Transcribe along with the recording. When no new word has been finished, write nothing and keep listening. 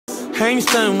I ain't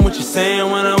stunning what you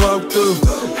saying when I walk through.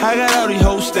 I got all these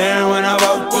hoes staring when I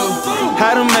walk through.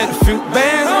 Had to make a few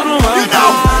bands on the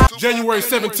walk through. January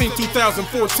 17,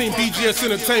 2014, BGS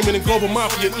Entertainment and Global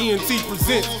Mafia ENT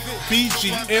presents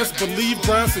BGS Believe,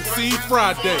 Grind, Succeed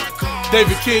Friday.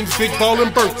 David King's Big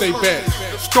Ballin' Birthday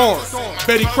Bash. Starring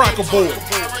Betty Crocker Boy,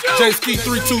 JSKEE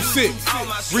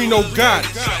 326, RENO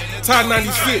GOTTI, Ty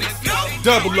 96,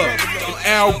 Double Up, and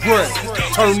Al Gray.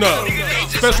 Turn up.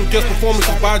 Special guest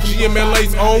performances by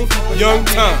MZ.MELA's own Young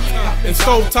Time, and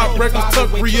Stovetop Records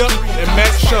Tuck Re-Up and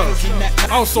Max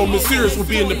Sean. Also, MS.SERIOUS will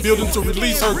be in the building to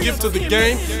release her gift to the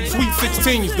game, Sweet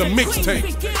 16's the mixtape.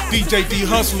 DJ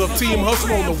DHUSTLA of Team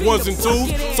Hustle on the ones and twos,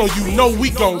 so you know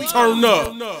we gon' turn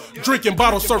up. Drinking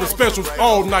bottle service specials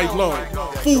all night long.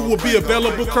 Food will be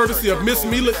available courtesy of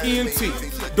MS.MELA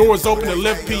ENT. Doors open at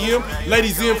 11 p.m.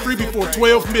 Ladies in free before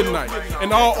 12 midnight.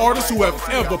 And all artists who have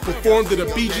ever performed at a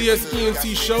BGS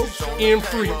ENT show in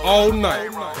free all night.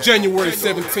 January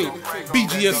 17th,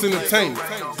 BGS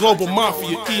Entertainment, Global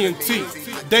Mafia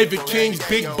ENT, David King's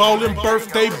Big Ballin'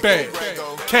 Birthday Bash.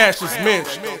 Cash is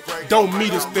mentioned. Don't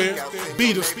meet us there,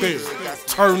 beat us there.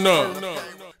 Turn up.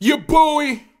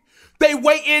 Yabui, they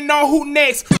waiting on who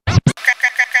next.